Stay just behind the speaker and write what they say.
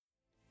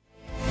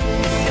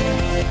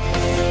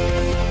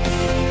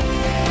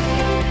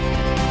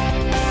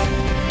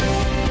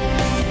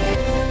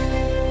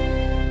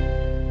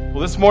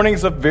This morning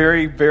is a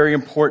very, very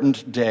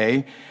important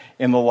day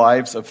in the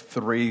lives of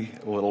three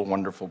little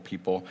wonderful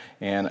people,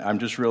 and I'm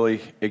just really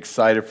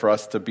excited for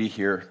us to be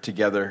here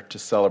together to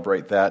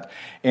celebrate that.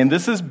 And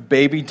this is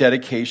Baby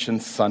Dedication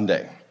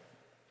Sunday.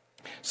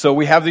 So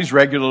we have these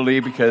regularly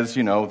because,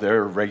 there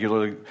are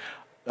regularly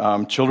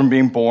children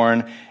being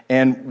born,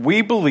 and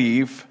we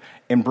believe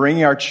in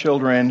bringing our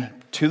children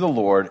to the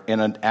Lord in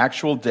an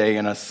actual day,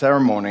 in a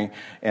ceremony,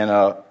 and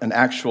an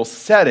actual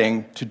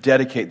setting to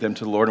dedicate them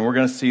to the Lord. And we're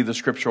going to see the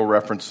scriptural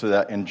reference to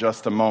that in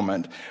just a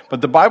moment.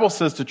 But the Bible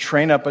says to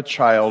train up a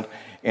child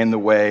in the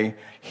way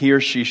he or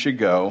she should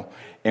go,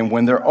 and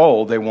when they're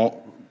old, they won't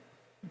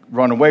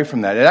run away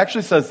from that. It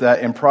actually says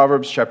that in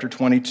Proverbs chapter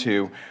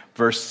 22,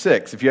 verse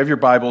 6. If you have your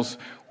Bibles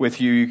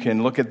with you, you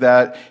can look at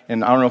that.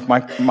 And I don't know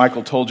if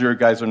Michael told you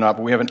guys or not,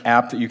 but we have an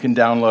app that you can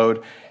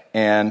download.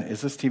 And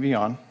is this TV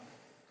on?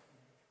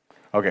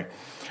 Okay,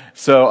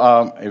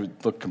 so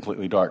it looked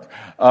completely dark.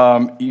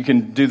 You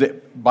can do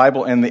the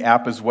Bible in the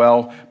app as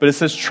well. But it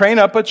says, train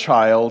up a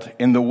child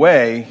in the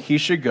way he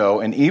should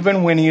go, and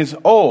even when he is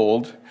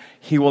old,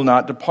 he will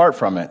not depart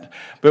from it.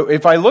 But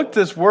if I look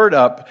this word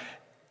up,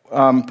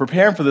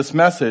 preparing for this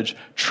message,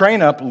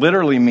 train up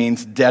literally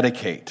means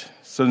dedicate.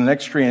 So the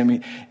next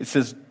screen, it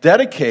says,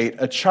 dedicate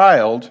a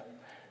child.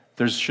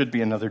 There should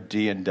be another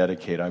D in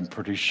dedicate, I'm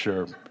pretty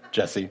sure,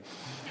 Jesse.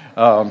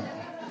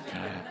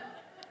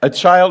 A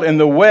child in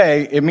the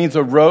way, it means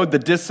a road, the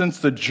distance,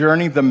 the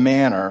journey, the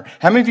manner.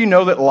 How many of you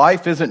know that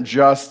life isn't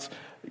just,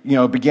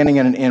 beginning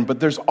and an end, but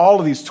there's all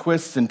of these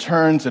twists and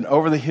turns and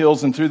over the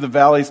hills and through the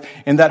valleys,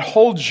 and that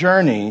whole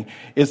journey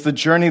is the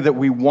journey that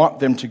we want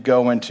them to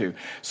go into.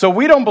 So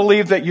we don't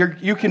believe that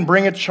you can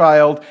bring a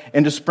child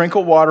and just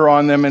sprinkle water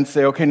on them and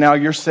say, okay, now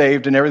you're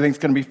saved and everything's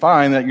going to be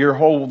fine, that your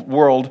whole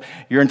world,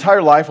 your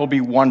entire life will be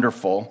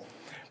wonderful.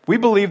 We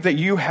believe that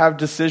you have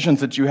decisions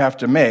that you have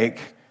to make,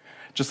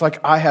 just like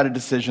I had a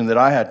decision that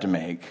I had to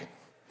make.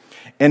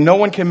 And no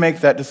one can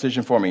make that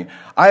decision for me.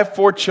 I have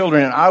 4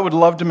 children, and I would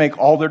love to make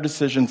all their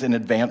decisions in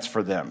advance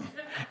for them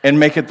and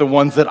make it the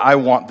ones that I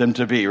want them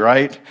to be,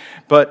 right?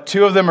 But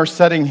 2 of them are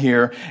sitting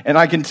here, and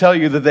I can tell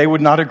you that they would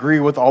not agree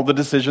with all the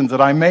decisions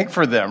that I make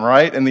for them,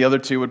 right? And the other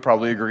 2 would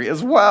probably agree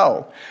as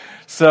well.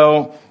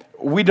 So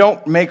we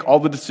don't make all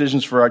the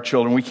decisions for our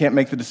children. We can't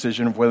make the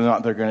decision of whether or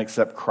not they're going to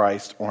accept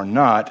Christ or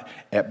not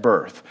at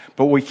birth.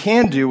 But what we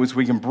can do is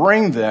we can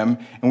bring them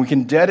and we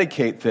can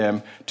dedicate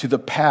them to the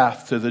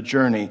path, to the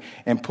journey,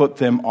 and put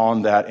them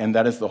on that. And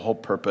that is the whole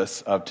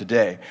purpose of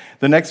today.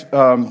 The next,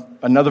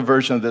 another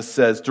version of this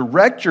says,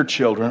 direct your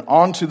children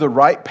onto the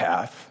right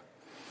path,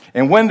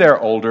 and when they're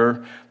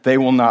older, they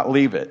will not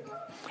leave it.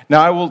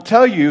 Now, I will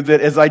tell you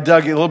that as I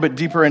dug a little bit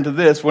deeper into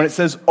this, when it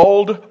says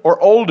old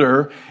or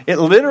older, it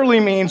literally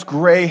means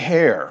gray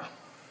hair,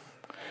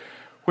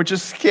 which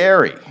is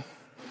scary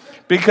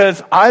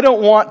because I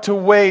don't want to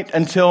wait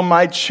until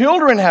my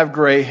children have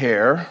gray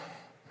hair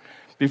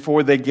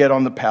before they get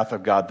on the path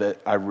of God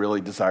that I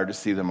really desire to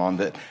see them on,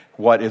 that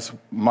what is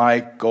my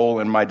goal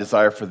and my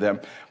desire for them.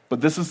 But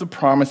this is the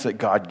promise that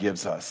God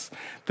gives us,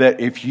 that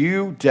if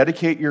you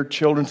dedicate your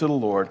children to the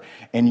Lord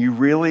and you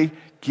really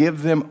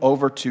give them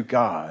over to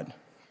God,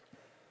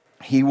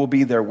 He will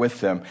be there with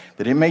them.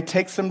 That it may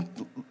take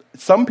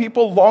some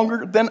people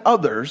longer than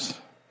others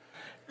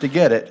to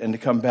get it and to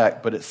come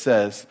back, but it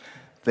says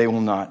they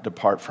will not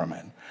depart from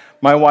it.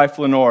 My wife,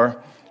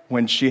 Lenore,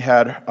 when she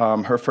had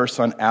her first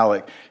son,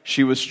 Alec,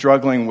 she was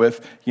struggling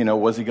with,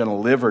 was he going to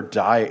live or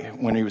die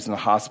when he was in the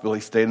hospital?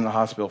 He stayed in the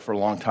hospital for a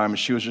long time, and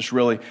she was just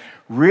really,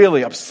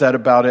 really upset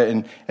about it.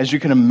 And as you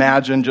can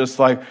imagine, just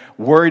like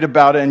worried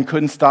about it and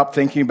couldn't stop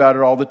thinking about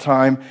it all the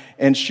time.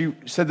 And she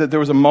said that there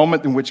was a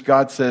moment in which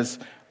God says,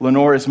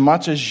 Lenore, as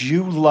much as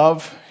you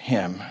love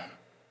him,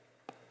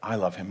 I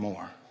love him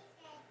more.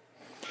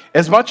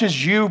 As much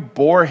as you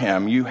bore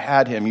him, you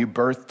had him, you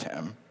birthed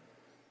him,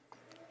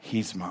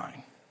 he's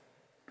mine.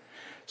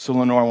 So,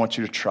 Lenore, I want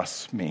you to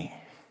trust me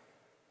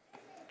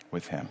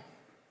with him.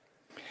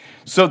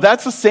 So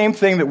that's the same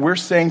thing that we're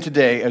saying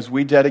today as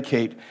we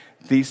dedicate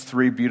these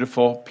 3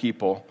 beautiful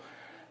people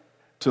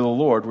to the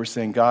Lord. We're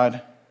saying, God,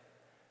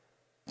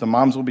 the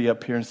moms will be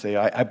up here and say,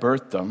 I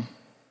birthed them,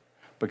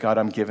 but God,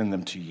 I'm giving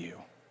them to you.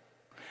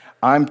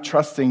 I'm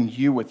trusting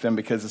you with them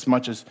because as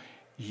much as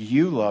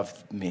you love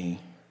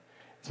me,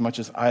 as much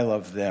as I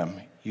love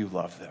them, you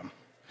love them.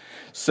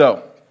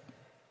 So,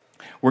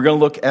 we're going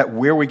to look at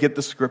where we get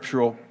the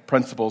scriptural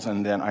principles,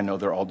 and then I know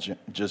they're all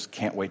just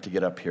can't wait to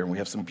get up here, and we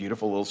have some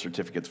beautiful little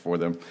certificates for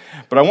them.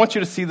 But I want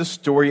you to see the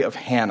story of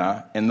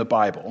Hannah in the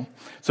Bible.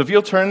 So if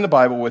you'll turn in the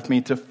Bible with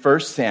me to 1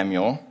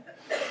 Samuel,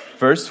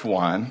 verse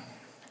 1.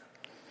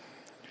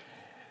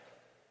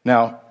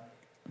 Now,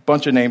 a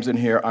bunch of names in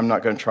here. I'm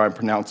not going to try and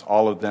pronounce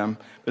all of them.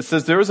 It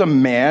says there was a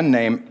man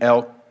named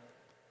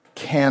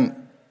Elkanah.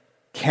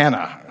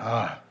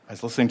 I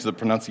was listening to the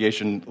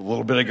pronunciation a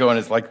little bit ago, and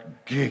it's like,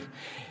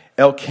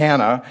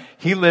 Elkanah.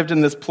 He lived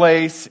in this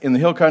place in the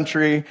hill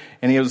country,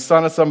 and he was the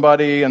son of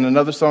somebody and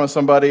another son of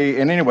somebody.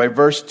 And anyway,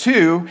 verse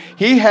 2,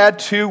 he had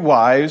 2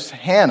 wives,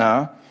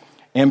 Hannah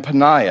and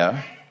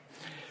Peninnah.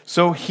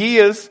 So he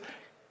is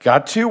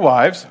got 2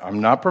 wives.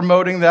 I'm not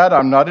promoting that.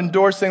 I'm not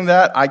endorsing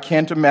that. I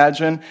can't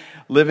imagine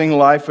living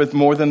life with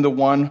more than the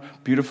one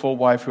beautiful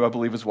wife who I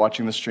believe is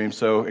watching the stream.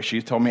 So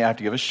she told me I have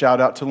to give a shout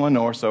out to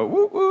Lenore. So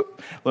whoop,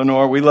 whoop.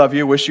 Lenore, we love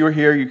you. Wish you were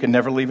here. You can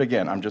never leave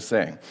again. I'm just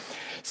saying.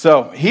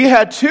 So he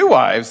had 2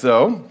 wives,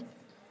 though,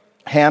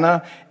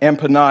 Hannah and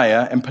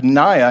Peninnah. And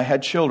Peninnah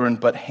had children,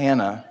 but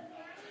Hannah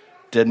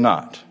did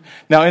not.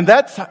 Now, in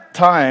that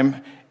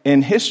time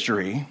in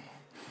history,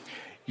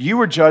 you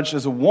were judged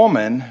as a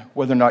woman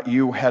whether or not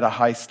you had a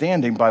high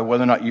standing by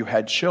whether or not you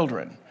had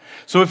children.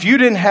 So if you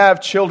didn't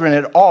have children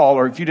at all,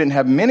 or if you didn't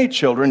have many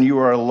children, you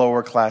were a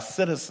lower class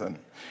citizen.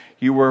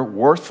 You were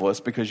worthless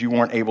because you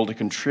weren't able to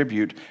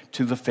contribute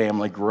to the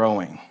family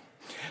growing.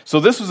 So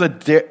this was a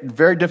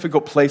very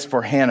difficult place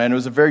for Hannah, and it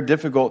was a very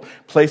difficult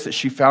place that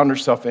she found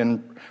herself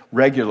in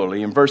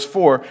regularly. In verse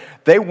 4,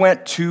 they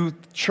went to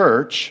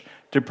church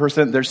to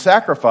present their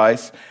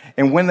sacrifice,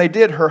 and when they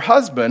did, her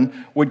husband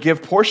would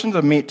give portions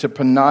of meat to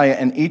Peninnah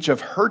and each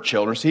of her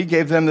children. So he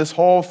gave them this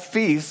whole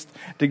feast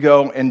to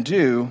go and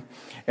do.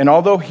 And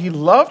although he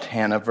loved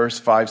Hannah, verse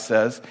 5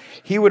 says,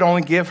 he would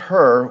only give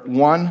her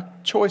one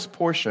choice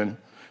portion.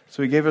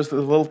 So he gave us the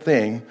little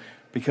thing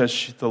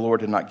because the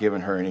Lord had not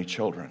given her any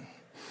children.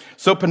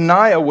 So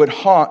Peninnah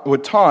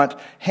would taunt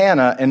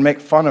Hannah and make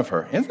fun of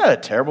her. Isn't that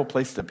a terrible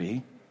place to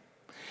be?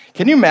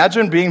 Can you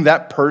imagine being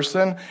that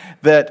person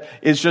that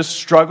is just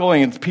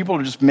struggling and people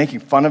are just making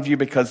fun of you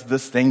because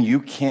this thing you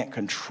can't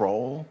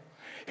control?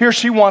 Here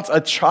she wants a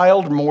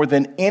child more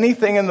than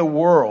anything in the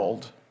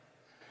world,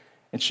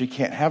 and she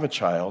can't have a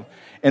child,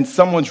 and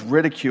someone's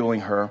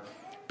ridiculing her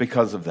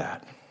because of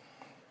that.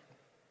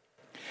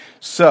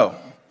 So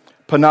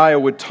Peninnah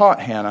would taunt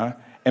Hannah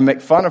and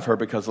make fun of her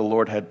because the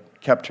Lord had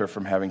kept her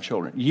from having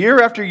children.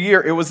 Year after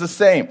year, it was the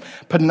same.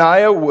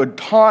 Peninnah would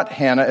taunt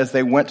Hannah as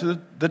they went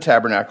to the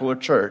tabernacle or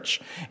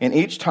church, and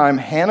each time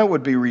Hannah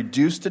would be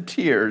reduced to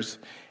tears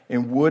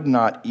and would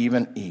not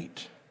even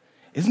eat.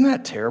 Isn't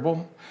that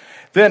terrible?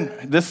 Then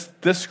this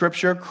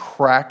scripture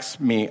cracks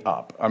me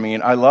up. I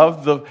mean, I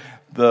love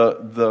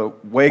the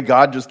way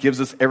God just gives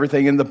us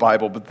everything in the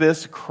Bible, but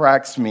this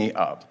cracks me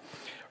up.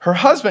 Her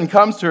husband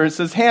comes to her and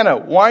says, Hannah,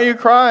 why are you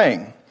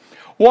crying?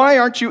 Why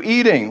aren't you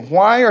eating?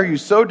 Why are you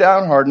so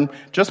downhearted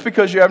just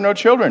because you have no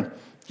children?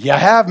 You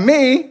have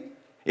me.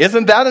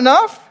 Isn't that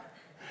enough?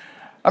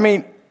 I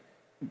mean,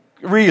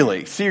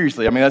 really,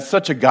 seriously. I mean, that's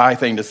such a guy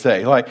thing to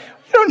say. Like,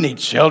 you don't need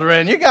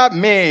children. You got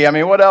me. I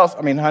mean, what else?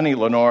 I mean, honey,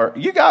 Lenore,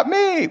 you got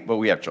me. Well,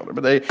 we have children.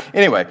 But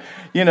anyway,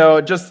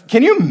 just,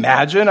 can you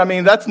imagine? I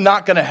mean, that's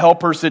not going to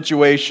help her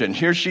situation.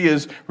 Here she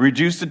is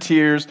reduced to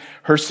tears.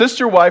 Her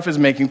sister wife is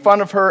making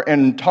fun of her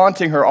and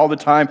taunting her all the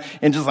time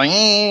and just like,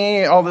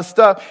 all this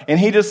stuff. And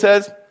he just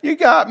says, you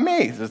got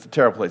me. It's a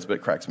terrible place, but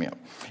it cracks me up.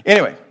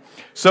 Anyway,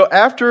 so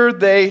after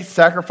they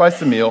sacrificed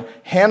the meal,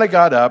 Hannah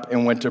got up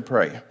and went to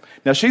pray.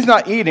 Now, she's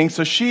not eating,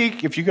 so she,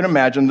 if you can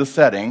imagine the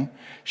setting,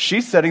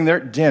 she's sitting there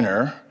at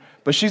dinner,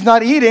 but she's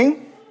not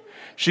eating.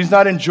 She's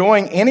not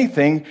enjoying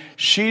anything.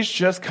 She's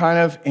just kind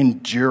of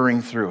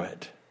enduring through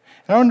it.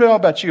 And I don't know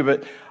about you,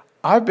 but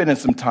I've been in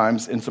some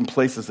times in some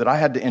places that I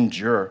had to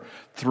endure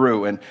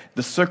through, and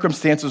the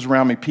circumstances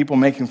around me, people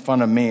making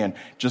fun of me and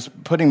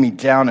just putting me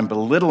down and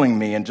belittling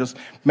me and just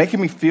making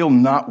me feel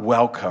not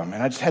welcome.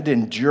 And I just had to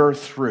endure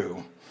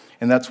through,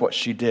 and that's what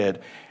she did.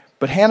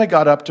 But Hannah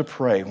got up to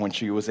pray when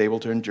she was able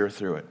to endure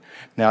through it.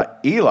 Now,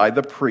 Eli,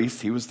 the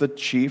priest, he was the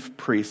chief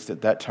priest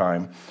at that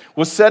time,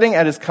 was sitting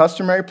at his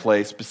customary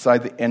place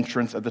beside the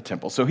entrance of the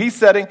temple. So he's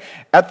sitting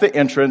at the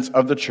entrance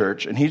of the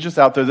church, and he's just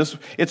out there.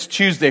 It's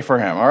Tuesday for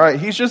him, all right?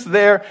 He's just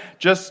there.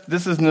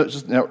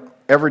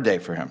 Every day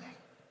for him.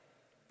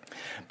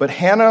 But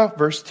Hannah,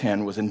 verse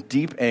 10, was in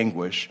deep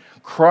anguish,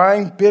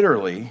 crying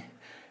bitterly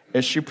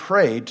as she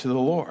prayed to the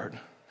Lord.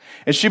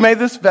 And she made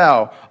this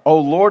vow, O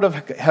Lord of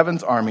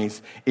heaven's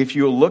armies, if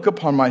you will look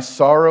upon my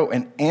sorrow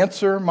and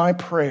answer my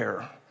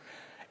prayer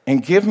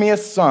and give me a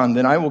son,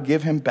 then I will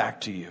give him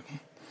back to you.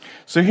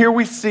 So here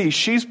we see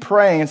she's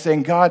praying and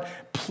saying, God,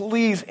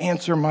 please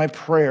answer my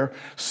prayer.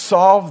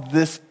 Solve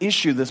this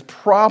issue, this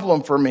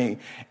problem for me,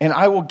 and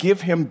I will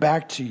give him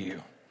back to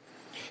you.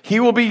 He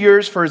will be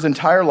yours for his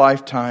entire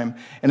lifetime,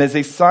 and as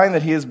a sign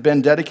that he has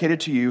been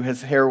dedicated to you,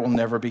 his hair will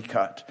never be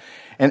cut.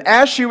 And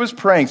as she was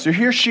praying, so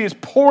here she is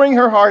pouring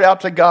her heart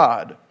out to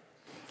God.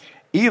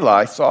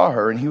 Eli saw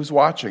her and he was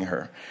watching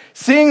her.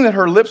 Seeing that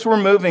her lips were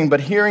moving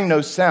but hearing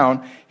no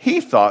sound, he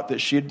thought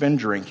that she had been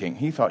drinking.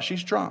 He thought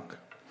she's drunk.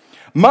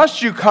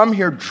 Must you come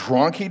here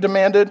drunk, he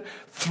demanded.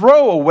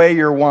 Throw away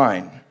your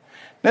wine.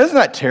 Now, isn't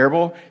that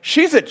terrible?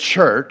 She's at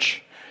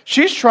church.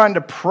 She's trying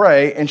to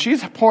pray and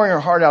she's pouring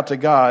her heart out to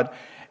God.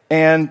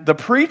 And the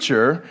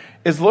preacher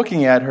is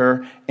looking at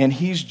her and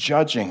he's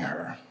judging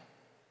her.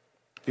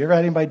 You ever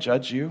had anybody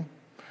judge you?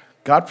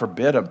 God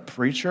forbid a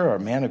preacher or a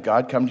man of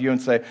God come to you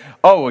and say,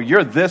 oh, well,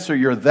 you're this or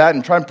you're that,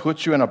 and try and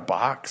put you in a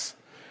box.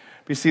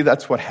 But you see,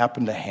 that's what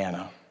happened to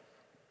Hannah.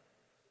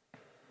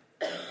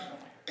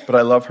 But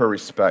I love her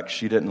respect.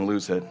 She didn't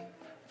lose it.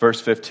 Verse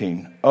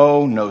 15,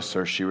 oh, no,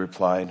 sir, she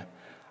replied.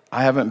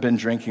 I haven't been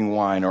drinking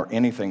wine or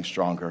anything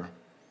stronger.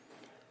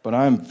 but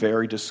I'm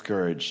very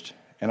discouraged,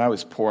 and I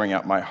was pouring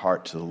out my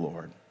heart to the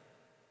Lord.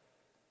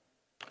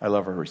 I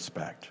love her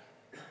respect.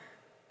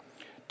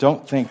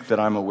 Don't think that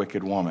I'm a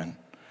wicked woman,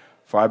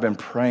 for I've been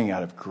praying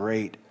out of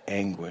great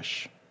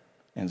anguish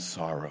and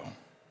sorrow.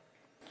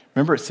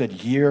 Remember, it said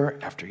year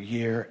after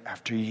year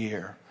after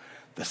year,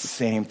 the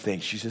same thing.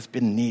 She's just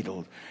been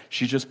needled.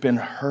 She's just been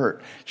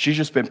hurt. She's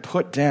just been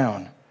put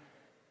down.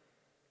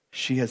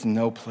 She has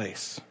no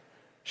place.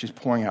 She's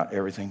pouring out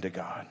everything to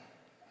God.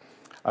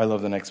 I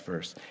love the next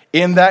verse.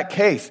 In that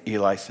case,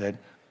 Eli said,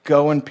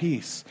 go in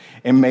peace,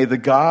 and may the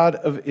God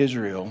of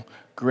Israel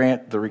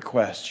grant the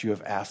request you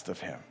have asked of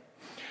him.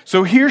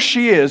 So here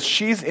she is.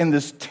 She's in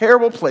this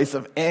terrible place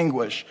of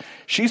anguish.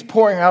 She's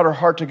pouring out her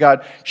heart to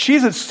God.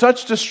 She's in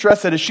such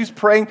distress that as she's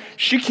praying,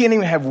 she can't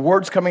even have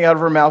words coming out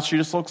of her mouth. She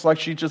just looks like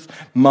she's just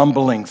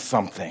mumbling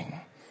something.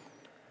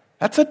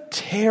 That's a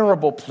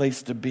terrible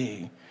place to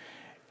be.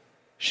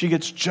 She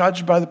gets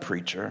judged by the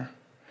preacher.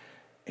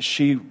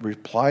 She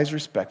replies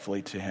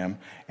respectfully to him,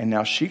 and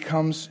now she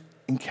comes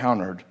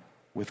encountered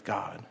with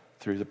God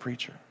through the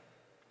preacher.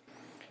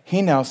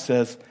 He now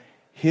says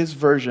his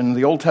version,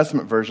 the Old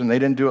Testament version, they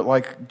didn't do it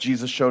like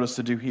Jesus showed us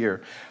to do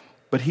here,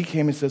 but he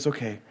came and says,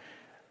 okay,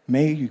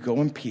 may you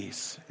go in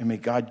peace, and may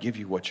God give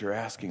you what you're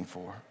asking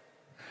for.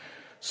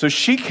 So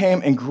she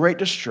came in great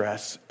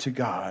distress to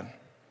God.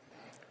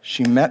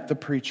 She met the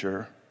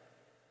preacher,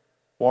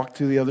 walked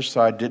to the other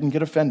side, didn't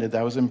get offended.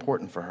 That was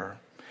important for her.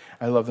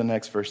 I love the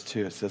next verse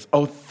too. It says,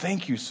 oh,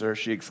 thank you, sir,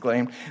 she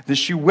exclaimed. Then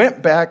she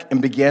went back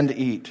and began to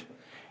eat,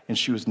 and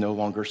she was no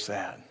longer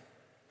sad.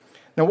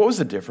 Now, what was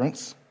the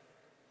difference?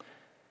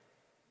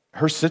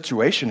 Her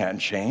situation hadn't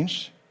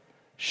changed.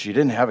 She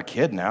didn't have a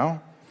kid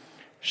now.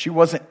 She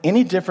wasn't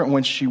any different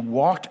when she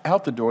walked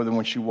out the door than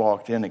when she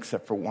walked in,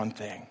 except for one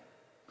thing.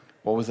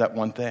 What was that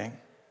one thing?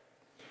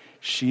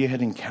 She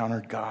had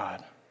encountered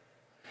God.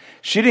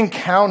 She'd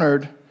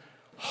encountered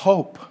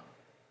hope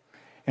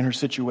in her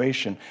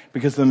situation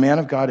because the man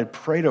of God had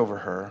prayed over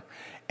her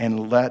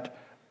and let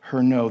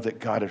her know that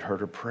God had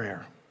heard her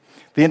prayer.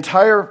 The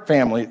entire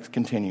family, it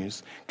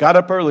continues, got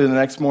up early the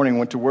next morning and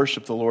went to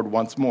worship the Lord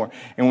once more.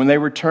 And when they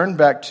returned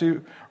back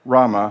to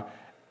Ramah,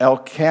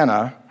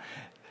 Elkanah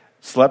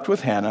slept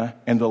with Hannah,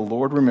 and the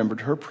Lord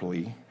remembered her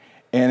plea.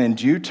 And in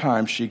due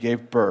time she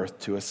gave birth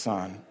to a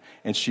son,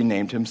 and she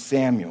named him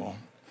Samuel.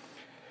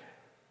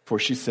 For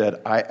she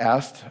said, I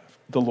asked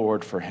the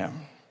Lord for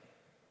him.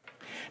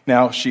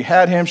 Now, she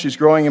had him, she's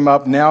growing him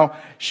up. Now,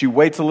 she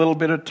waits a little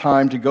bit of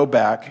time to go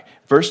back.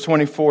 Verse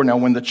 24, now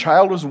when the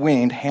child was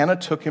weaned, Hannah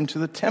took him to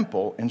the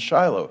temple in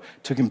Shiloh,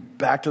 took him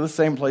back to the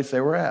same place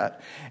they were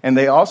at. And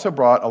they also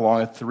brought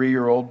along a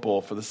 3-year-old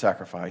bull for the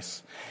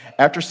sacrifice.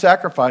 After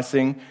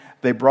sacrificing,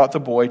 they brought the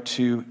boy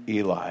to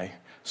Eli.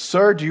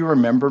 Sir, do you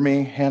remember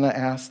me? Hannah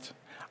asked.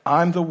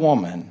 I'm the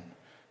woman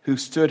who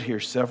stood here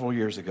several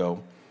years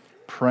ago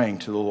praying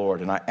to the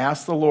Lord. And I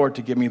asked the Lord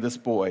to give me this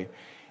boy,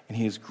 and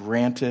he has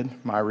granted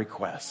my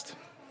request.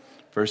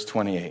 Verse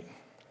 28.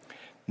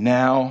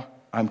 Now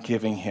I'm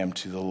giving him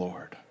to the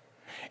Lord,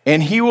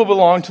 and he will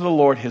belong to the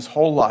Lord his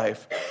whole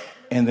life.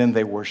 And then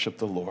they worship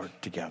the Lord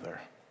together.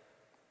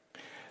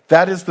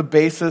 That is the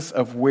basis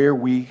of where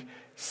we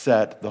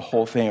set the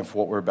whole thing of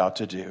what we're about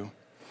to do.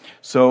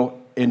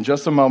 So in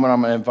just a moment,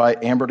 I'm going to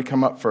invite Amber to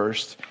come up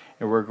first,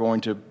 and we're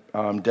going to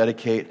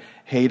dedicate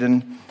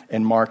Hayden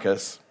and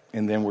Marcus,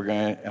 and then we're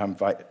going to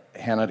invite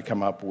Hannah to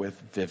come up with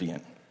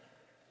Vivian.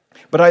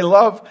 But I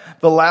love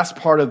the last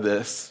part of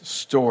this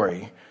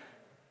story.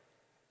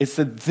 It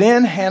said,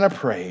 then Hannah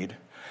prayed,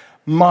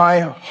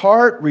 my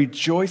heart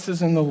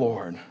rejoices in the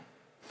Lord.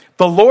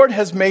 The Lord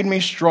has made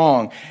me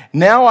strong.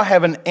 Now I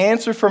have an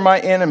answer for my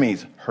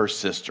enemies, her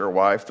sister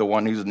wife, the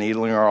one who's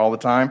needling her all the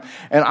time.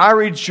 And I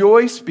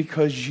rejoice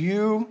because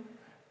you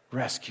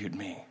rescued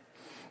me.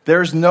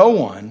 There's no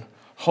one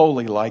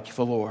holy like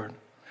the Lord,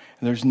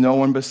 and there's no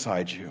one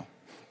beside you.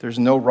 There's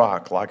no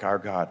rock like our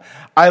God.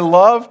 I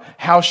love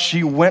how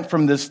she went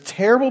from this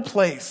terrible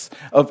place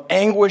of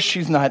anguish.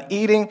 She's not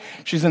eating.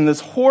 She's in this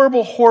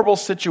horrible, horrible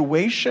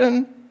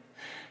situation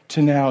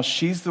to now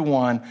she's the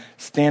one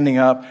standing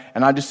up.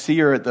 And I just see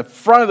her at the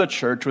front of the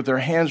church with her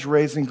hands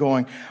raised and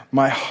going,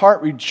 my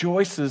heart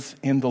rejoices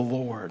in the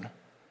Lord.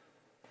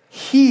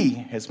 He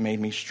has made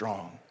me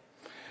strong.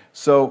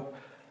 So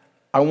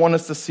I want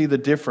us to see the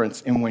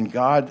difference in when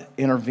God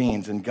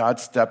intervenes and God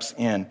steps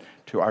in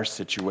to our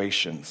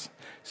situations.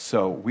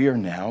 So we are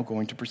now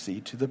going to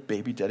proceed to the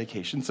baby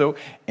dedication. So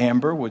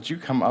Amber, would you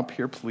come up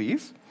here,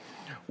 please,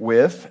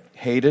 with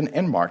Hayden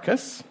and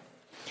Marcus.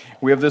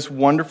 We have this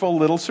wonderful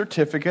little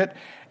certificate,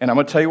 and I'm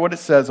going to tell you what it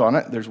says on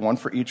it. There's one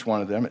for each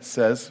one of them. It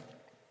says,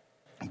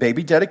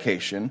 baby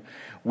dedication.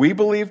 We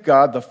believe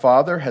God the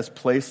Father has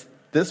placed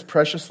this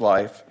precious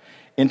life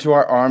into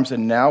our arms,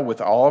 and now with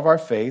all of our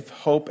faith,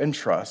 hope, and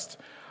trust,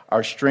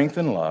 our strength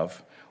and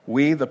love,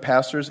 we, the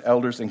pastors,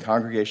 elders, and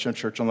congregation of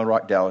Church on the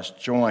Rock, Dallas,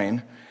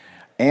 join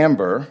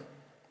Amber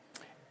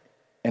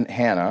and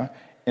Hannah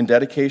in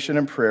dedication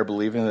and prayer,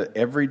 believing that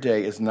every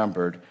day is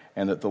numbered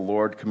and that the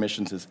Lord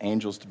commissions his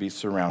angels to be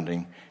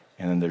surrounding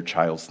and in their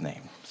child's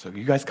name. So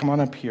you guys come on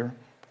up here.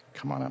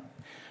 Come on up.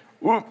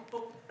 Oop.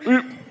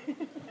 Oop.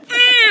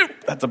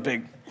 That's a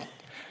big...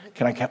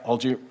 Can I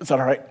hold you? Is that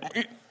all right?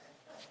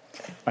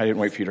 I didn't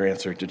wait for you to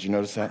answer. Did you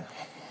notice that?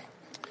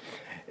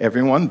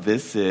 Everyone,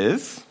 this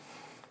is...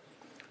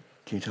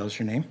 Can you tell us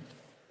your name?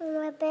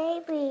 My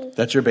baby.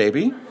 That's your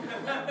baby?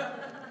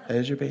 That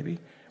is your baby?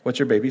 What's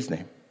your baby's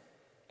name?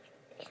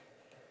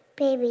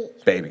 Baby.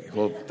 Baby.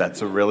 Well,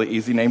 that's a really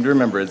easy name to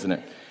remember, isn't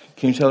it?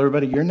 Can you tell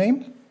everybody your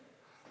name?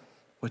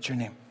 What's your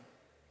name?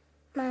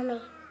 Mommy.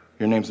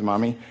 Your name's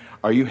Mommy.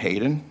 Are you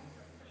Hayden?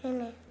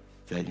 Henry. Is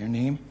that your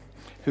name?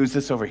 Who's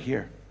this over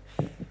here?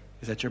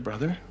 Is that your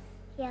brother?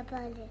 Yeah,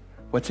 brother.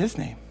 What's his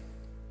name?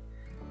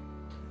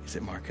 Is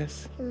it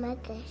Marcus?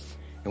 Marcus.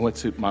 And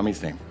what's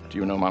Mommy's name? Do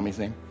you know Mommy's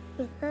name?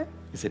 Uh-huh.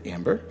 Is it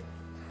Amber?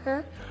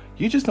 Huh?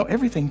 You just know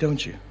everything,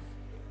 don't you?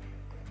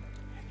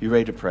 You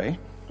ready to pray?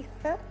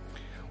 Huh?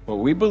 Well,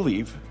 we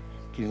believe,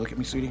 can you look at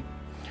me, sweetie?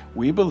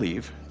 We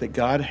believe that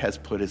God has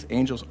put his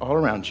angels all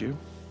around you,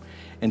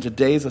 and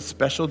today is a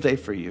special day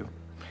for you,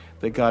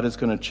 that God is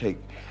going to take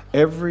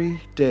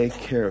every day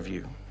care of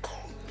you,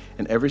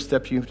 and every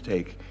step you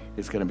take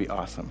is going to be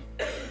awesome.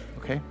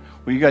 Okay?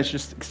 Will you guys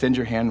just extend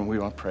your hand and we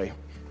want to pray?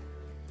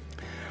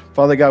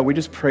 Father God, we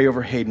just pray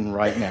over Hayden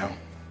right now.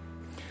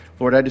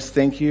 Lord, I just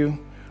thank you,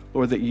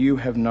 Lord, that you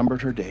have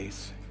numbered her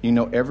days. You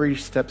know every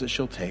step that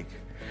she'll take.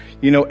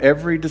 You know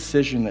every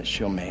decision that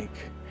she'll make.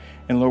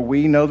 And Lord,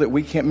 we know that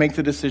we can't make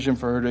the decision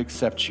for her to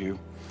accept you.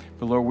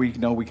 But Lord, we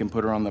know we can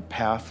put her on the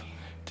path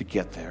to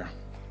get there.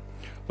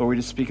 Lord, we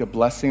just speak a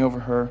blessing over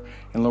her.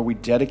 And Lord, we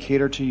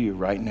dedicate her to you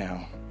right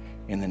now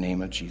in the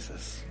name of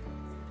Jesus.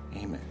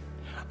 Amen.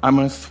 I'm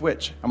going to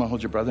switch. I'm going to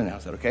hold your brother now.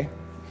 Is that okay?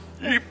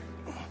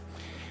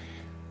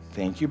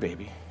 Thank you,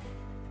 baby.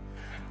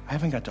 I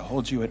haven't got to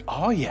hold you at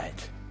all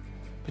yet,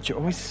 but you're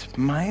always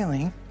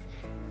smiling.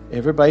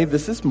 Everybody,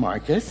 this is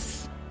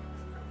Marcus.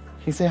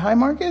 Can you say hi,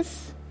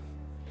 Marcus?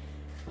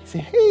 Say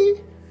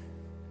hey.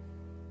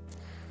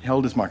 How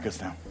old is Marcus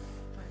now?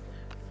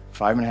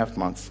 5.5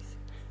 months.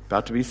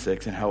 About to be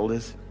 6. And how old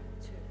is?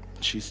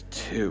 She's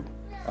 2.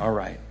 All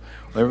right.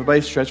 Well, everybody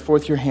stretch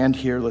forth your hand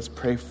here. Let's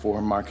pray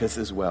for Marcus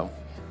as well.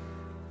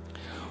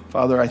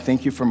 Father, I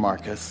thank you for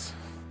Marcus.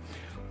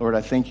 Lord,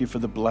 I thank you for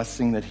the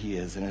blessing that he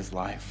is in his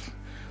life.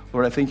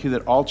 Lord, I thank you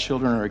that all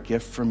children are a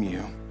gift from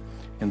you,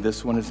 and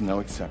this one is no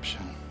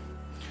exception.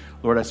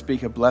 Lord, I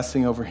speak a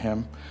blessing over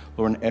him,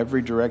 Lord, in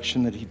every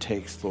direction that he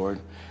takes, Lord,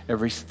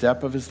 every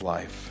step of his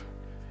life,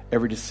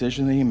 every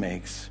decision that he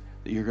makes,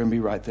 that you're going to be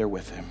right there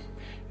with him.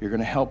 You're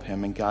going to help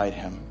him and guide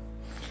him.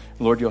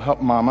 Lord, you'll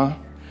help Mama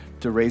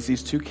to raise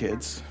these 2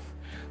 kids.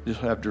 She'll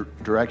have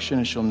direction,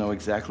 and she'll know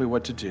exactly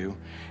what to do.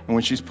 And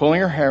when she's pulling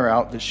her hair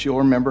out, that she'll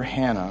remember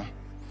Hannah,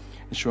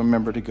 and she'll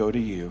remember to go to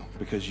you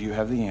because you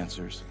have the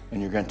answers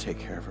and you're going to take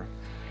care of her.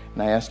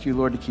 And I ask you,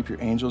 Lord, to keep your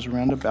angels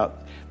around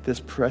about this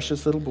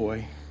precious little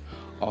boy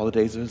all the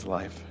days of his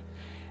life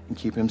and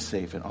keep him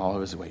safe in all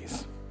of his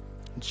ways.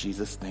 In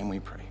Jesus' name we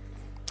pray.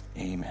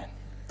 Amen.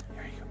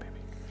 Here you go,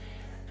 baby.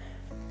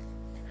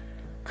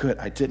 Good.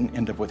 I didn't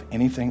end up with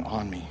anything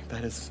on me.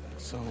 That is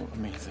so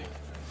amazing.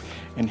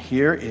 And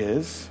here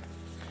is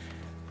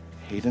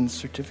Hayden's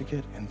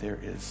certificate, and there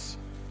is,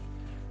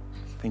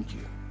 thank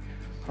you.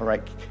 All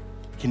right.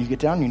 Can you get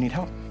down? You need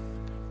help.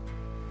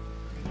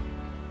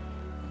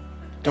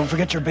 Don't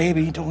forget your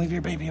baby. Don't leave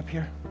your baby up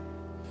here.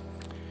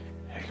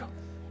 There you go.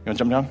 You want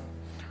to jump down?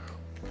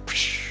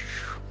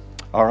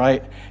 All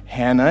right.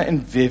 Hannah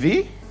and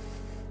Vivi.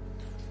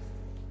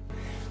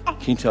 Can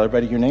you tell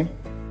everybody your name?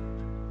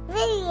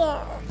 Vivian.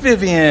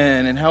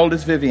 Vivian. And how old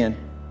is Vivian?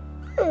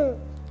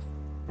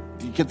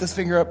 You get this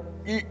finger up.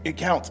 It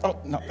counts. Oh,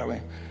 not that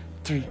way.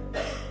 3.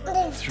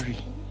 3.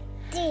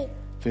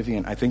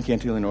 Vivian, I think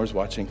Auntie Lenore's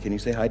watching. Can you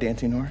say hi to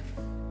Auntie Lenore?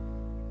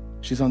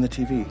 She's on the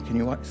TV. Can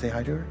you say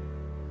hi to her?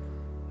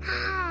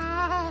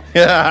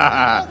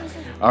 Hi.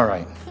 All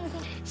right.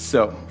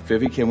 So,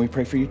 Vivi, can we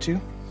pray for you too?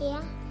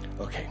 Yeah.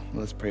 Okay,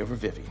 let's pray over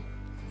Vivi.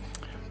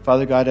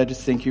 Father God, I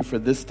just thank you for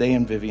this day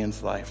in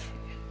Vivian's life.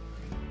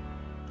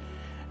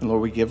 And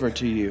Lord, we give her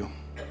to you.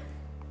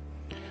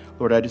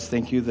 Lord, I just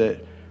thank you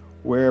that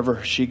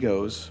wherever she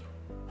goes,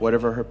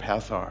 whatever her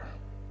paths are,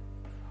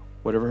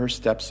 whatever her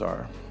steps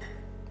are,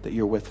 that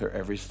you're with her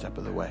every step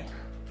of the way.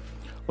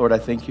 Lord, I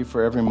thank you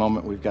for every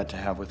moment we've got to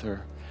have with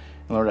her.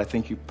 And Lord, I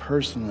thank you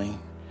personally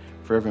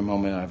for every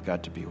moment I've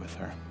got to be with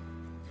her.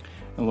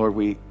 And Lord,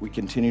 we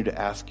continue to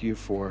ask you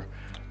for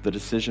the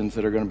decisions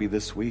that are going to be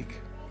this week.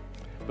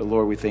 But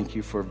Lord, we thank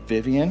you for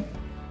Vivian,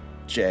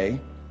 Jay,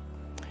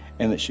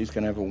 and that she's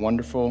going to have a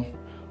wonderful,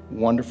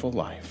 wonderful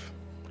life.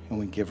 And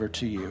we give her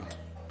to you.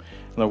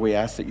 Lord, we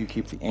ask that you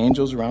keep the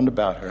angels round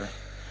about her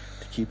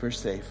to keep her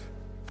safe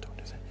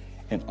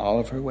in all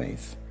of her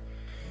ways.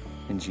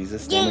 In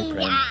Jesus' name we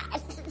pray.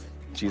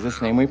 In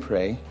Jesus' name we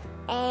pray.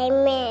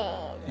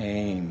 Amen.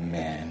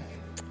 Amen.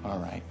 All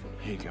right,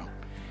 here you go.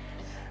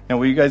 Now,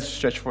 will you guys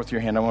stretch forth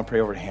your hand? I want to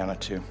pray over to Hannah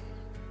too.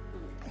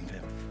 And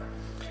Viv.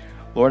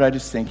 Lord, I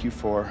just thank you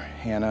for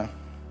Hannah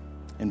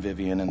and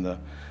Vivian and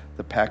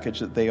the package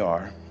that they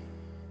are.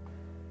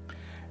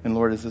 And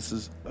Lord, as this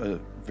is a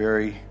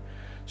very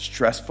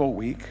stressful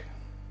week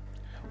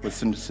with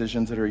some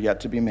decisions that are yet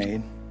to be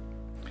made.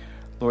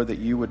 Lord, that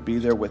you would be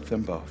there with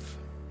them both.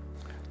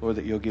 Lord,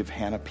 that you'll give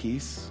Hannah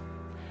peace.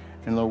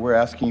 And Lord, we're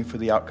asking you for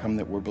the outcome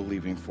that we're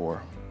believing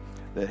for,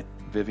 that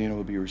Vivian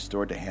will be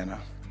restored to Hannah.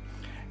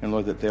 And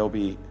Lord, that they'll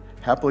be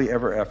happily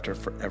ever after,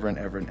 forever and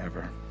ever and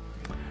ever.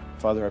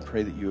 Father, I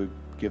pray that you would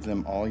give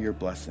them all your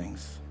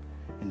blessings.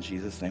 In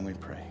Jesus' name we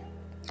pray.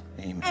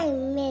 Amen.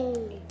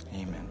 Amen.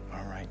 Amen.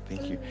 All right,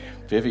 thank you.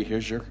 Vivi,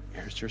 here's your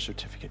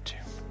certificate too.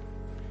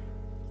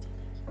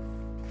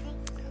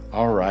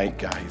 All right,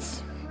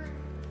 guys.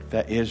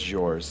 That is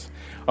yours.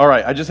 All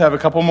right, I just have a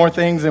couple more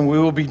things and we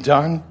will be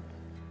done.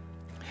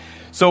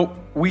 So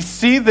we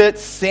see that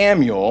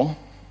Samuel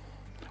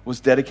was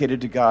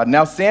dedicated to God.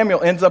 Now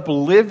Samuel ends up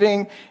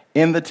living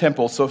in the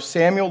temple. So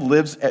Samuel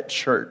lives at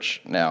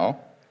church now.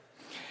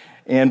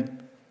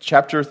 And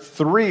chapter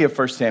 3 of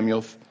 1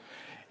 Samuel,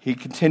 he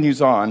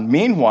continues on.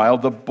 Meanwhile,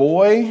 the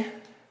boy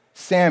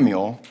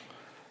Samuel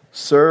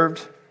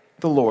served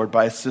the Lord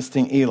by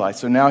assisting Eli.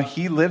 So now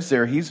he lives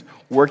there. He's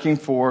working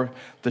for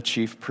the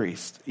chief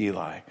priest,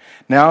 Eli.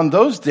 Now in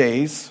those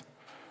days,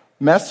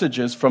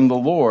 messages from the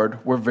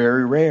Lord were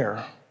very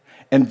rare,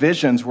 and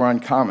visions were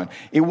uncommon.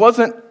 It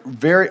wasn't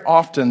very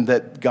often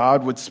that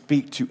God would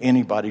speak to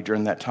anybody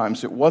during that time,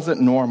 so it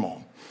wasn't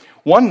normal.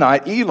 One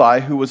night,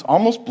 Eli, who was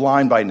almost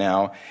blind by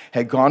now,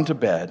 had gone to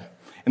bed,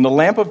 and the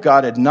lamp of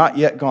God had not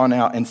yet gone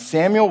out, and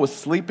Samuel was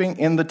sleeping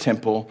in the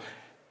temple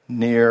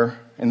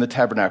in the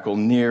tabernacle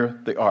near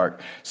the ark.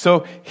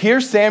 So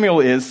here Samuel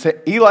is.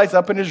 Eli's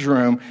up in his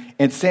room,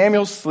 and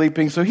Samuel's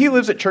sleeping. So he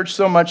lives at church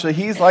so much that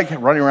he's like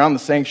running around the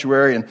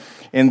sanctuary,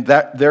 and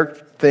that their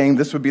thing,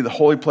 this would be the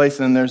holy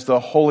place, and there's the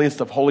holiest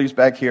of holies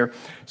back here.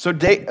 So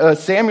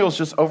Samuel's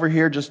just over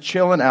here, just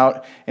chilling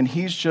out, and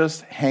he's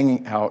just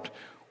hanging out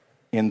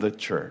in the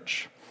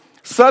church.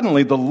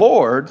 Suddenly, the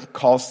Lord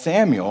calls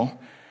Samuel.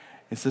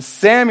 He says,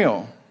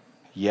 "Samuel."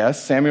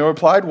 "Yes," Samuel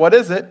replied. "What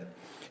is it?"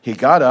 He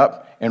got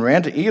up and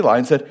ran to Eli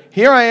and said,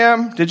 "Here I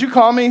am. Did you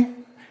call me?"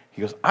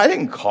 He goes, "I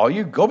didn't call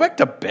you. Go back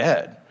to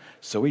bed."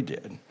 So he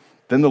did.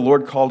 Then the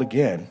Lord called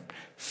again,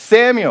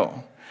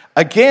 "Samuel."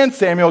 Again,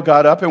 Samuel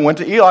got up and went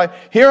to Eli.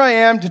 "Here I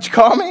am. Did you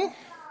call me?"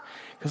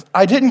 He goes,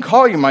 "I didn't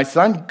call you, my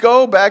son.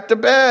 Go back to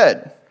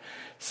bed."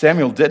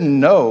 Samuel didn't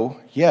know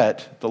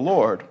yet the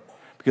Lord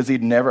because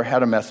he'd never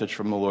had a message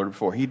from the Lord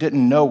before. He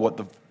didn't know what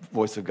the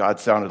voice of God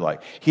sounded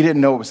like. He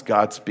didn't know it was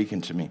God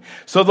speaking to me.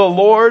 So the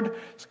Lord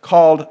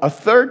called a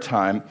third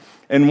time,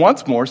 and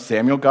once more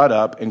Samuel got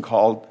up and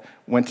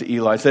went to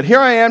Eli and said, "Here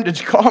I am. Did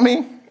you call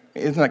me?"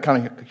 Isn't that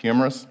kind of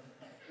humorous?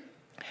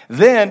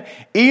 Then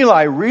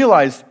Eli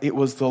realized it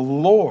was the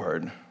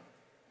Lord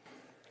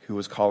who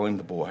was calling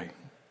the boy.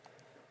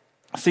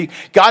 See,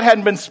 God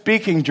hadn't been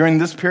speaking during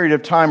this period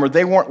of time, or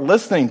they weren't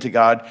listening to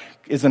God,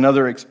 is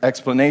another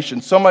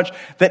explanation. So much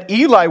that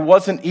Eli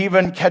wasn't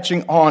even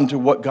catching on to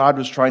what God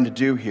was trying to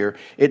do here.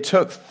 It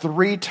took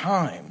 3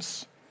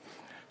 times.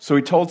 So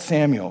he told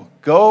Samuel,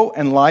 "Go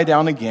and lie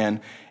down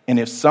again, and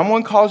if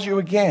someone calls you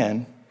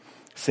again,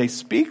 say,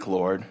 'Speak,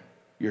 Lord,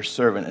 your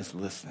servant is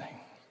listening.'"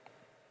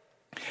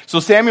 So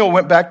Samuel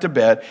went back to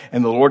bed,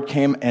 and the Lord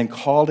came and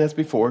called as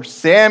before,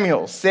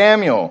 "Samuel,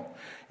 Samuel."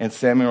 And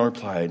Samuel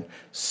replied,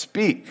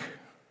 "Speak,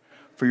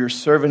 for your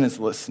servant is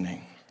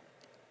listening."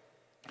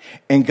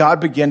 And God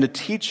began to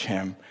teach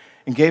him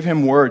and gave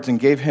him words and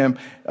gave him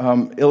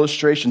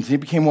illustrations. He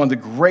became one of the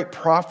great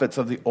prophets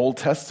of the Old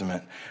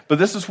Testament. But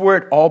this is where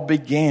it all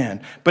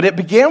began. But it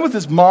began with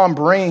his mom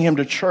bringing him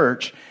to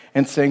church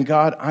and saying,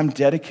 "God, I'm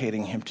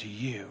dedicating him to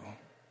you."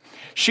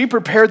 She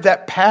prepared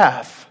that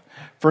path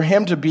for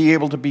him to be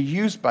able to be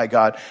used by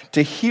God,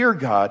 to hear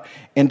God,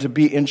 and to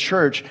be in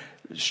church,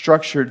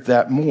 structured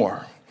that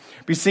more.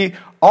 But you see,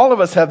 all of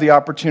us have the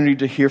opportunity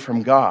to hear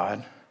from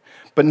God,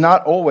 but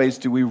not always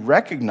do we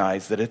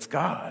recognize that it's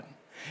God.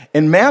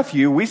 In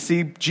Matthew, we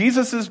see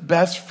Jesus'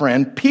 best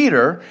friend,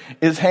 Peter,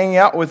 is hanging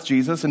out with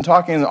Jesus and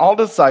talking to all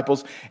the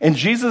disciples, and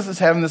Jesus is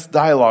having this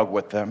dialogue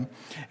with them.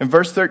 In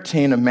verse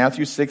 13 of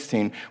Matthew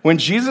 16, when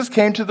Jesus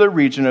came to the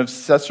region of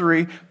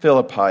Caesarea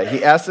Philippi,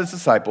 he asked his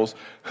disciples,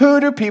 "Who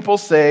do people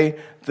say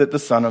that the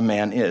Son of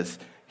Man is?"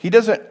 He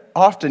doesn't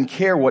often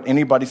care what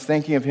anybody's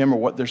thinking of him or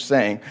what they're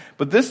saying,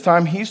 but this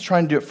time he's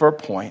trying to do it for a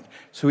point,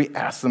 so he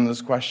asks them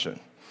this question.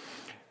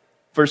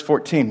 Verse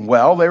 14,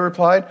 "Well," they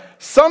replied,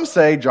 "some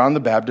say John the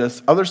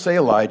Baptist, others say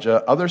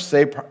Elijah, others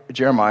say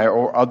Jeremiah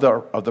or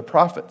other of the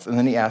prophets." And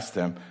then he asked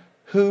them,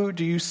 "Who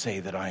do you say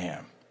that I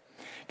am?"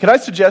 Can I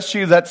suggest to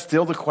you that's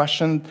still the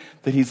question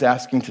that he's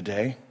asking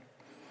today?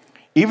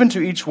 Even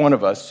to each one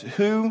of us,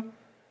 who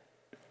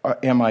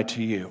am I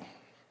to you?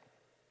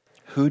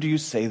 Who do you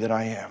say that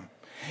I am?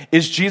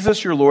 Is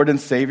Jesus your Lord and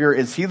Savior?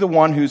 Is he the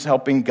one who's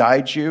helping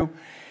guide you?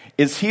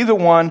 Is he the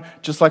one,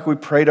 just like we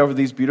prayed over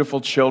these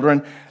beautiful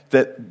children,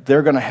 that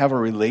they're going to have a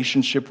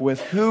relationship with?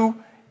 Who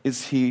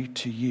is he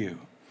to you?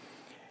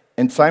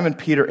 And Simon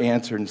Peter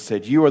answered and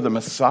said, "You are the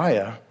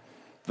Messiah,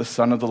 the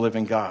Son of the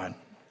living God."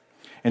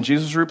 And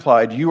Jesus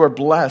replied, "You are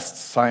blessed,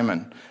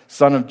 Simon,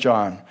 son of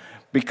John,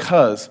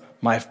 because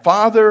My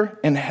Father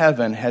in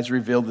heaven has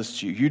revealed this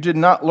to you. You did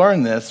not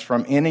learn this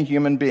from any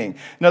human being.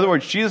 In other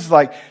words, Jesus is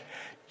like,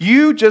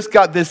 you just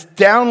got this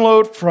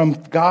download from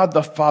God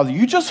the Father.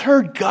 You just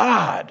heard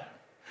God.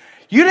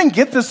 You didn't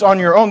get this on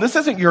your own. This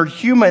isn't your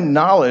human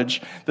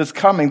knowledge that's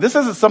coming. This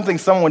isn't something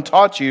someone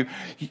taught you.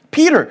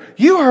 Peter,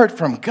 you heard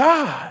from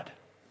God.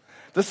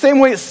 The same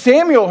way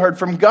Samuel heard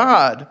from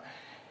God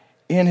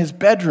in his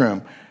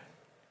bedroom.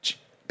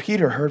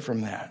 Peter heard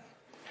from that.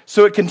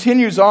 So it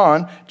continues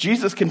on.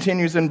 Jesus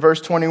continues in verse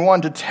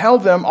 21 to tell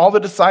them, all the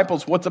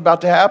disciples, what's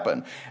about to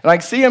happen. And I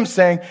see him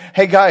saying,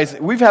 hey guys,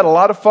 we've had a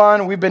lot of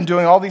fun. We've been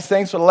doing all these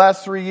things for the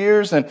last 3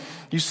 years. And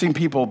you've seen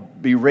people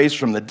be raised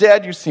from the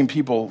dead. You've seen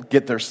people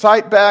get their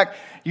sight back.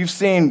 You've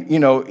seen,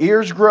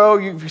 ears grow.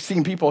 You've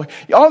seen people,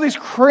 all these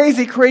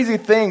crazy, crazy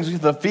things.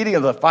 The feeding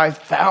of the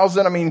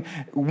 5,000. I mean,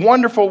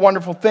 wonderful,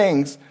 wonderful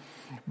things.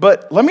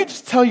 But let me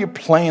just tell you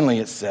plainly,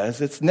 it says,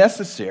 it's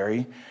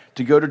necessary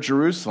to go to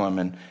Jerusalem,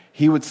 and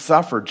he would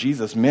suffer,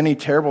 Jesus, many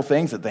terrible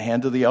things at the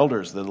hand of the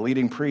elders, the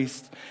leading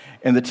priests,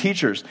 and the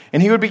teachers.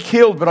 And he would be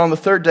killed, but on the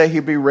third day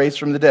he'd be raised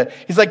from the dead.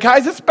 He's like,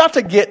 guys, it's about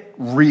to get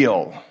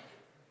real.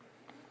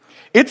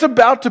 It's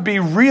about to be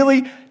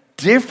really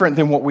different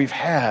than what we've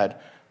had,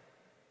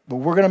 but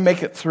we're going to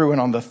make it through,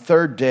 and on the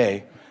third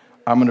day,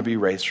 I'm going to be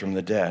raised from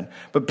the dead.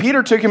 But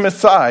Peter took him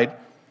aside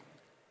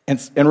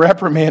and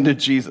reprimanded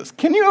Jesus.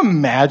 Can you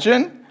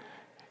imagine?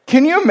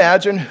 Can you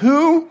imagine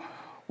who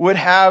would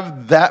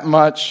have that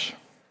much,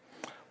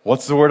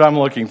 what's the word I'm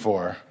looking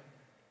for?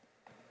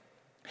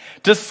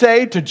 To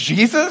say to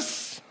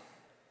Jesus,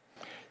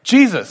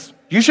 Jesus,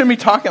 you shouldn't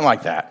be talking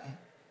like that.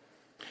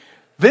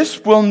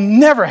 This will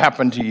never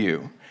happen to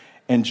you.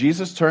 And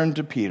Jesus turned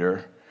to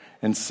Peter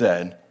and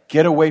said,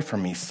 get away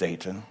from me,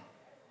 Satan.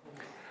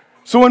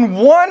 So in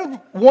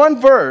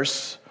one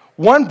verse,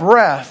 one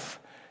breath,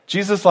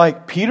 Jesus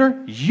like,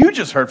 Peter, you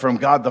just heard from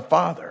God the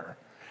Father.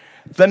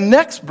 The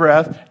next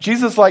breath,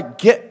 Jesus like,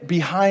 get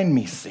behind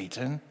me,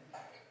 Satan.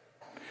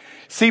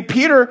 See,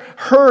 Peter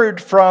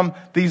heard from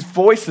these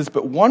voices,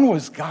 but one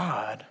was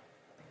God,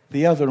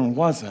 the other one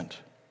wasn't.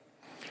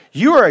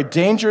 You are a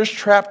dangerous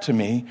trap to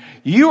me.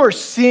 You are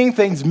seeing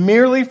things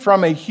merely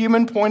from a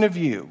human point of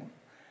view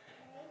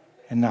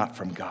and not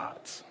from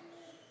God's.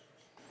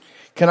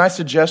 Can I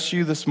suggest to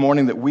you this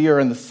morning that we are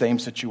in the same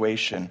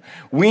situation?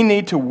 We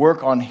need to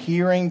work on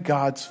hearing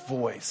God's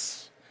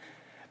voice.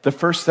 The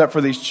first step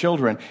for these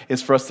children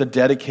is for us to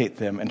dedicate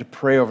them and to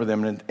pray over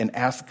them and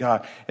ask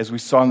God, as we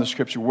saw in the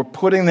scripture, we're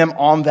putting them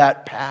on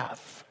that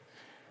path.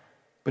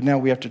 But now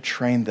we have to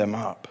train them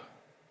up.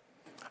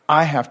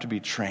 I have to be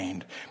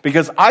trained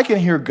because I can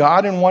hear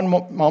God in one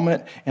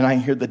moment and I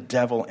can hear the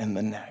devil in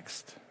the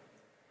next.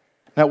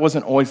 That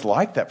wasn't always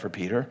like that for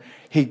Peter.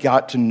 He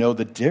got to know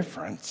the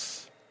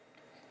difference.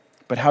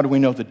 But how do we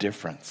know the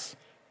difference?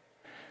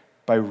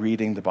 By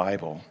reading the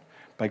Bible.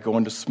 By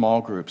going to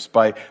small groups,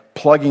 by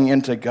plugging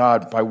into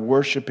God, by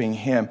worshiping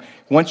Him.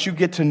 Once you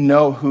get to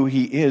know who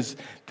He is,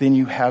 then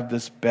you have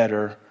this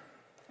better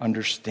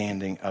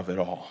understanding of it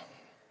all.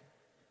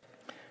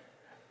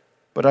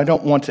 But I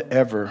don't want to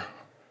ever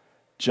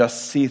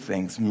just see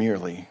things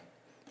merely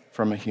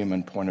from a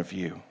human point of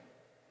view,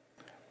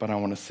 but I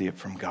want to see it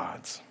from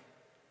God's.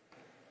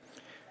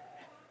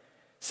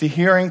 See,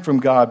 hearing from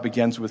God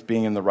begins with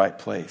being in the right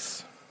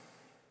place.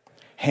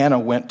 Hannah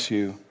went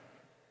to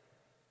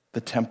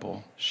the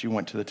temple. She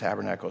went to the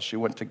tabernacle. She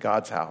went to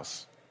God's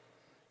house.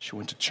 She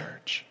went to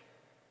church.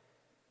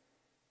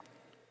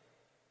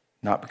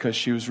 Not because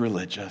she was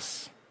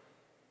religious.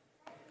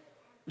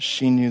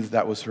 She knew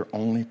that was her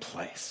only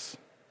place.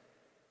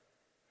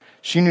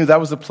 She knew that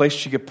was the place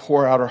she could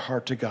pour out her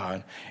heart to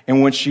God.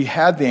 And when she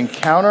had the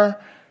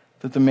encounter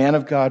that the man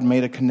of God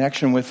made a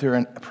connection with her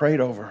and prayed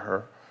over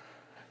her,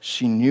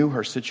 she knew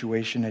her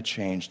situation had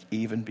changed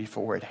even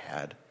before it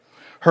had.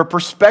 Her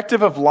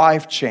perspective of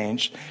life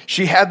changed.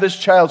 She had this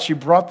child. She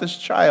brought this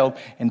child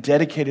and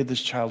dedicated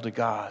this child to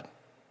God.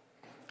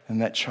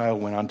 And that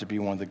child went on to be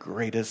one of the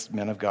greatest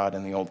men of God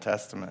in the Old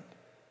Testament.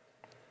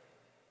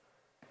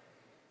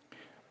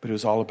 But it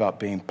was all about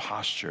being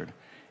postured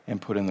and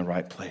put in the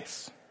right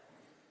place.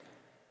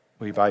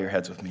 Will you bow your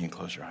heads with me and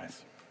close your eyes?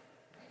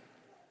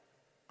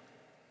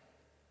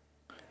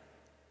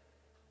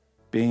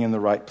 Being in the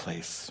right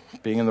place,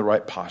 being in the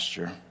right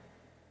posture.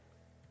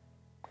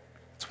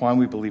 It's why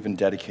we believe in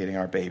dedicating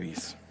our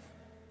babies.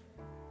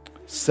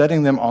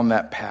 Setting them on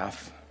that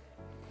path.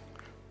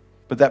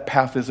 But that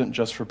path isn't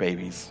just for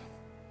babies.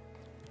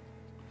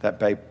 That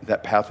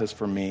path is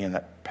for me and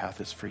that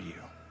path is for you.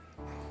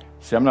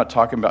 See, I'm not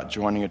talking about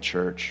joining a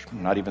church,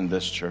 not even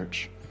this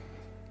church.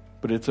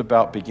 But it's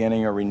about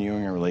beginning or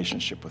renewing a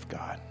relationship with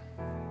God.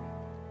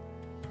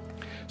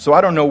 So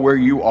I don't know where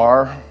you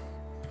are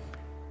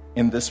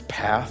in this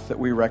path that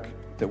we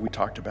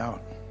talked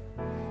about.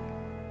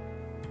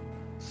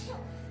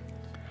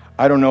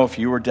 I don't know if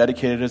you were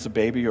dedicated as a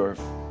baby or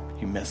if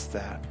you missed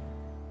that.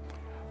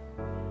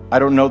 I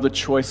don't know the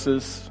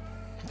choices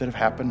that have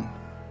happened.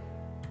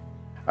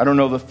 I don't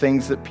know the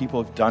things that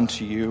people have done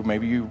to you.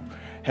 Maybe you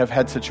have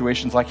had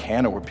situations like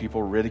Hannah where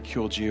people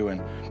ridiculed you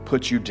and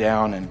put you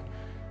down and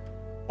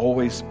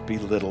always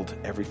belittled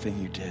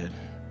everything you did,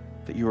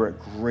 that you were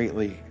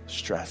greatly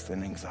stressed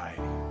and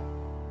anxiety.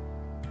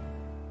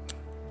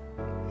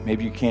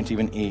 Maybe you can't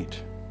even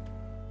eat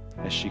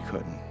as she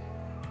couldn't.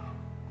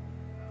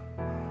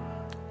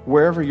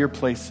 Wherever your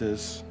place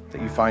is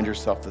that you find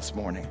yourself this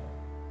morning,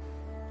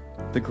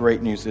 the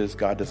great news is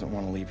God doesn't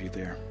want to leave you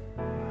there.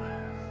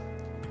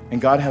 And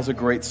God has a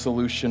great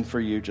solution for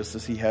you, just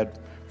as he had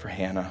for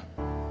Hannah,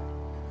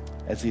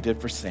 as he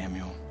did for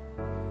Samuel,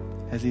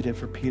 as he did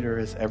for Peter,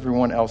 as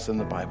everyone else in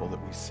the Bible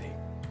that we see.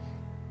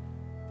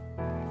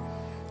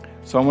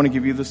 So I want to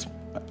give you this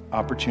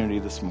opportunity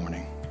this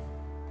morning.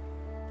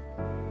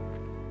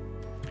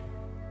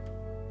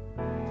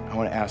 I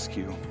want to ask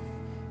you,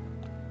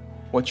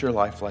 what's your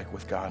life like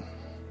with God?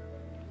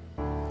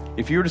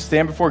 If you were to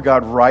stand before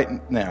God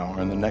right now,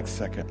 or in the next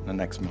second, in the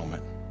next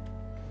moment,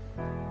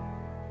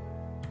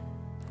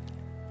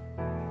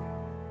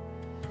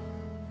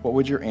 what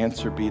would your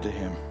answer be to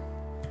him?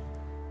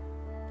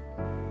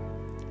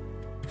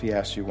 If he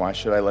asked you, why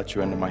should I let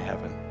you into my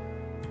heaven?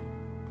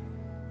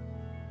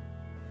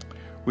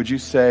 Would you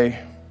say,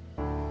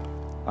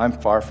 I'm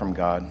far from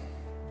God,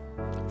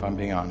 if I'm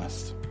being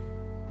honest?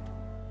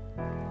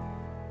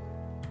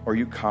 Or are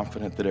you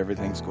confident that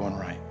everything's going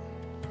right?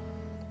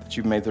 That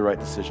you've made the right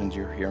decisions,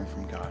 you're hearing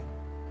from God?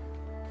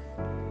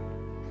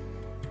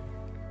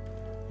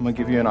 I'm going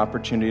to give you an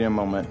opportunity in a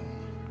moment.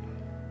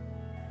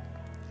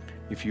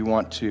 If you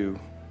want to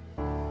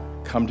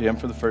come to him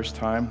for the first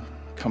time,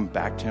 come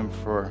back to him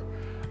for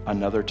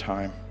another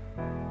time.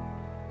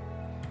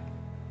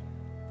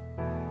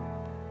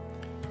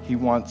 He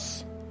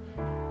wants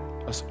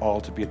us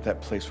all to be at that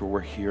place where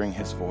we're hearing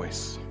his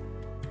voice.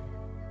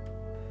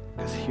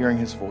 Because hearing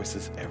his voice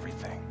is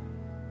everything.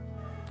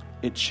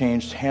 It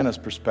changed Hannah's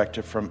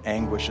perspective from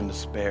anguish and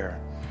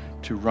despair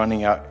to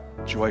running out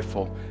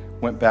joyful,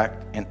 went back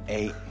and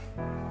ate,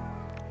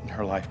 and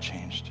her life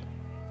changed.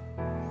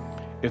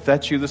 If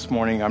that's you this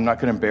morning, I'm not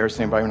going to embarrass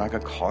anybody. I'm not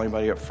going to call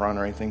anybody up front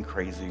or anything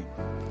crazy.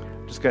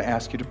 I'm just going to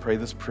ask you to pray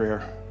this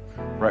prayer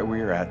right where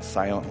you're at,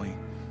 silently.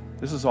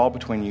 This is all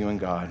between you and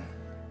God.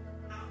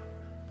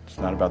 It's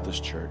not about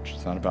this church.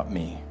 It's not about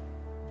me.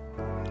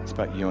 It's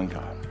about you and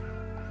God.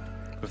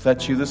 If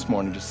that's you this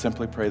morning, just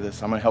simply pray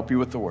this. I'm going to help you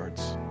with the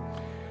words.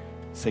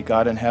 Say,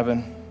 God in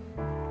heaven,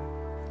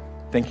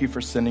 thank you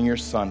for sending your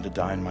son to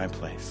die in my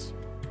place,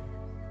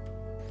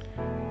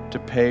 to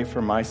pay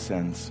for my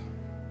sins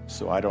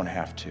so I don't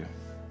have to.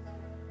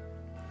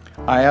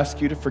 I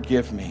ask you to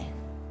forgive me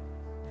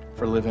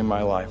for living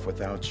my life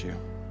without you.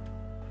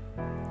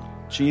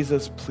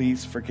 Jesus,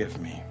 please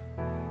forgive me.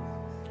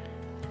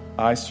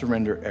 I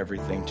surrender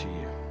everything to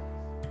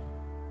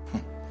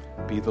you.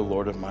 Be the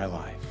Lord of my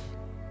life.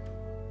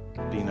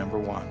 Be number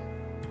one.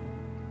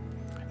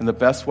 And the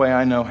best way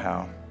I know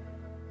how,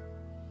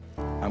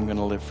 I'm going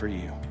to live for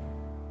you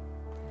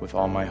with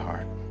all my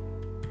heart.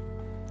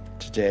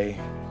 Today,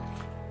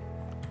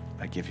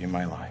 I give you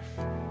my life.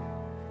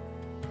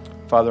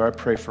 Father, I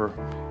pray for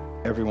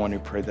everyone who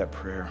prayed that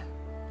prayer.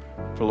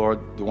 For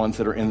Lord, the ones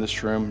that are in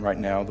this room right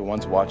now, the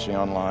ones watching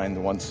online,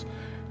 the ones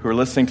who are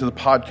listening to the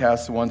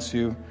podcast, the ones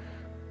who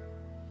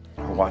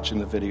are watching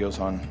the videos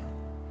on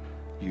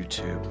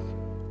YouTube.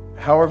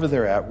 However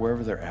they're at,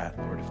 wherever they're at,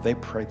 Lord, if they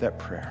prayed that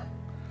prayer,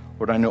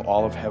 Lord, I know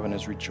all of heaven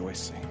is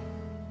rejoicing.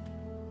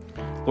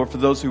 Lord, for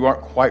those who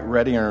aren't quite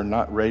ready or are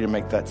not ready to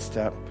make that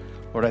step,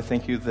 Lord, I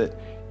thank you that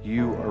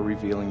you are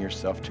revealing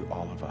yourself to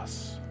all of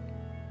us.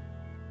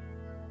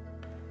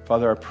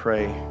 Father, I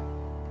pray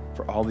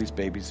for all these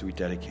babies we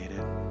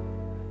dedicated.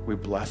 We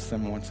bless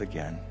them once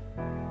again.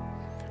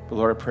 But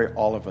Lord, I pray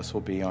all of us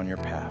will be on your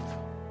path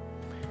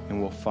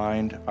and we'll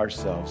find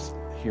ourselves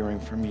hearing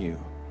from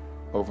you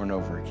over and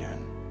over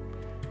again,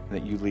 and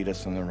that you lead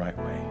us in the right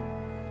way.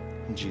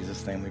 In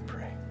Jesus' name we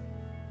pray.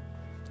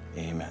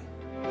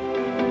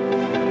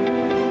 Amen.